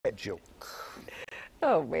joke.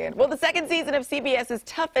 Oh, man. Well, the second season of CBS's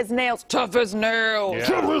Tough as Nails. Tough as Nails. Yeah.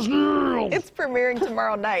 Tough as Nails. It's premiering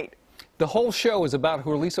tomorrow night. The whole show is about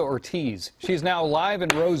Julissa Ortiz. She's now live in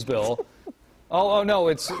Roseville. Oh no,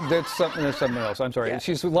 that's something else. I'm sorry. Yeah.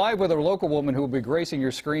 She's live with a local woman who will be gracing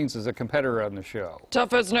your screens as a competitor on the show.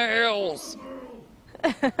 Tough as Nails.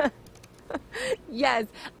 Yes,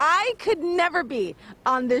 I could never be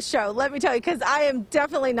on this show, let me tell you, because I am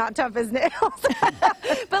definitely not tough as nails.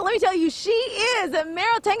 But let me tell you, she is.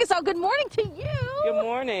 Merryl Tengesdal, good morning to you. Good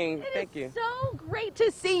morning. Thank you. So great to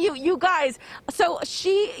see you, you guys. So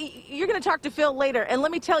you're going to talk to Phil later, and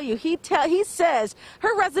let me tell you, he says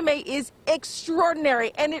her resume is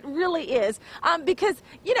extraordinary, and it really is, because,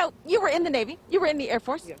 you know, you were in the Navy, you were in the Air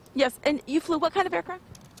Force. Yes. Yes, and you flew what kind of aircraft?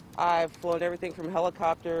 I've flown everything from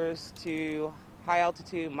helicopters to high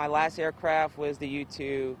altitude. My last aircraft was the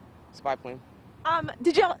U-2 spy plane.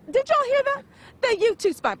 Did y'all hear that? The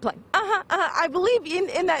U-2 spy plane. I believe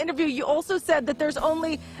in that interview you also said that there's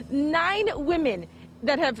only 9 women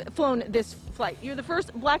that have flown this flight. You're the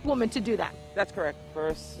first black woman to do that. That's correct.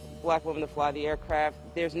 First black woman to fly the aircraft.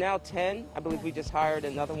 There's now 10. I believe we just hired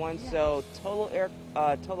another one. Yeah. So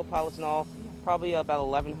total pilots and all, probably about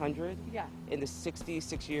 1,100 in the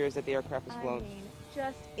 66 years that the aircraft was flown.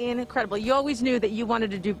 Just incredible. You always knew that you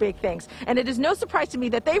wanted to do big things. And it is no surprise to me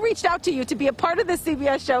that they reached out to you to be a part of this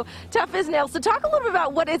CBS show, Tough as Nails. So talk a little bit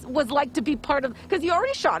about what it was like to be part of, because you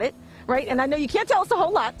already shot it, right? And I know you can't tell us a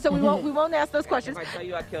whole lot, so we won't ask those questions. If I tell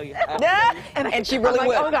you, I'll kill you. And she really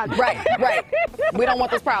will. Oh, God. Right. We don't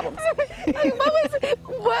want those problems.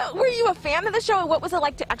 What, were you a fan of the show, and what was it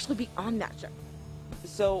like to actually be on that show?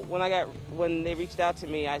 So when they reached out to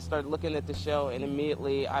me, I started looking at the show, and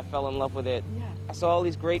immediately I fell in love with it. Yeah. I saw all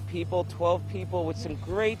these great people, 12 people with some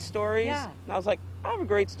great stories, and I was like, I have a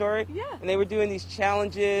great story. Yeah. And they were doing these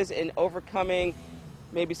challenges and overcoming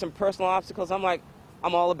maybe some personal obstacles. I'm like,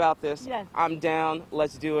 I'm all about this. Yes. I'm down.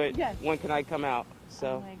 Let's do it. Yes. When can I come out?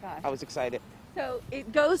 So I was excited. So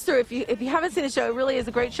it goes through, if you haven't seen the show, it really is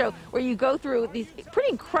a great show where you go through these pretty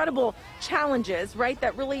incredible challenges, right,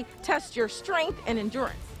 that really test your strength and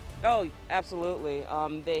endurance. Oh, absolutely.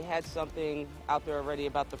 They had something out there already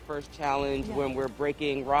about the first challenge when we're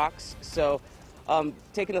breaking rocks. So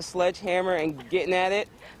taking a sledgehammer and getting at it,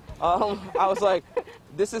 I was like,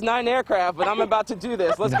 this is not an aircraft, but I'm about to do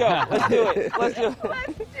this. Let's go. Let's do it. Let's do it.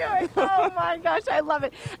 Let's do it. Oh, my gosh. I love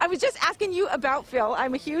it. I was just asking you about Phil.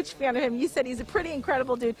 I'm a huge fan of him. You said he's a pretty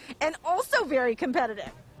incredible dude and also very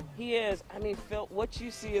competitive. He is. I mean, Phil, what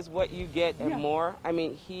you see is what you get and more. I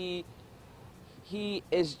mean, he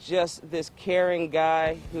is just this caring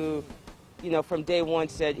guy who, you know, from day one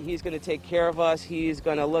said he's going to take care of us. He's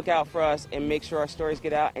going to look out for us and make sure our stories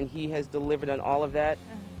get out, and he has delivered on all of that.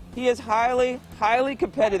 He is highly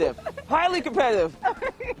competitive. Highly competitive.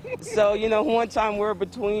 So, you know, one time we're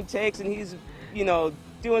between takes and he's, you know,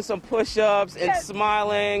 doing some push-ups and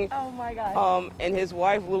smiling. Oh my gosh. And his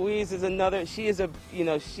wife Louise is another. She is a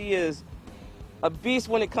beast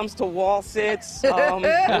when it comes to wall sits. There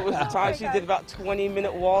was a time she did about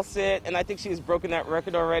 20-minute wall sit, and I think she's broken that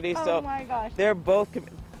record already. Oh so my gosh. They're both.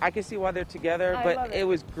 I can see why they're together, but it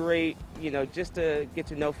was great, you know, just to get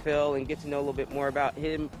to know Phil and get to know a little bit more about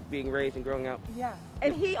him being raised and growing up. Yeah,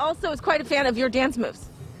 and he also is quite a fan of your dance moves.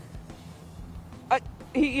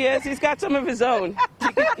 He is. He's got some of his own.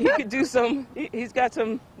 He could do some. He's got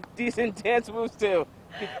some decent dance moves too.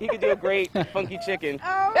 He could do a great funky chicken.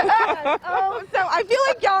 Oh, yes. Oh, so I feel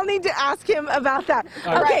like y'all need to ask him about that.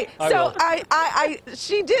 Okay, so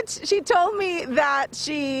she told me that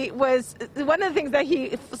she was, one of the things that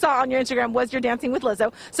he saw on your Instagram was your dancing with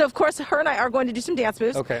Lizzo. So of course, her and I are going to do some dance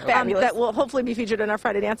moves. Okay. That will hopefully be featured in our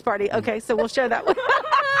Friday dance party. Okay, so we'll share that one.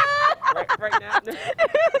 right now.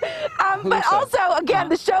 But also, again,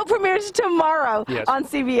 the show premieres tomorrow on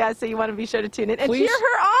CBS, so you want to be sure to tune in and cheer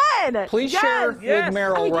her on. Please share with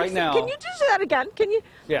Merryl right now. Can you just do that again? Can you?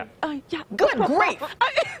 Yeah. Yeah. Good grief.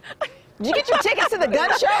 Did you get your tickets to the gun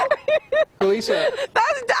show? Julissa.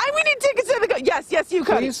 We need tickets to the gun. Yes, you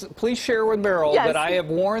could. Please share with Merryl that I have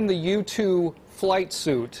worn the U-2 flight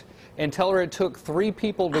suit and tell her it took 3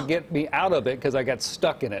 people to get me out of it because I got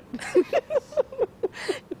stuck in it.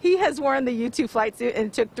 He has worn the U-2 flight suit, and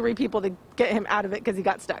it took 3 people to get him out of it because he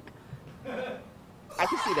got stuck. I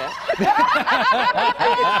can see that.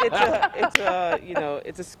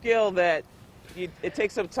 It's a skill that it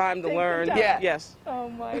takes some time to learn. Yes. Oh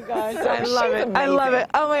my gosh, I love it. I love it.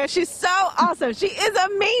 Oh my gosh, she's so awesome. She is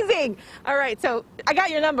amazing. All right, so I got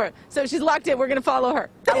your number. So she's locked in. We're gonna follow her.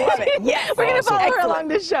 I love it. Yes. We're gonna follow her along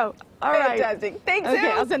this show. All right. Fantastic. Thanks, Okay,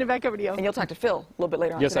 I'll send it back over to you. And you'll talk to Phil a little bit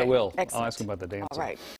later on Yes, today. I will. Excellent. I'll ask him about the dancing. All right.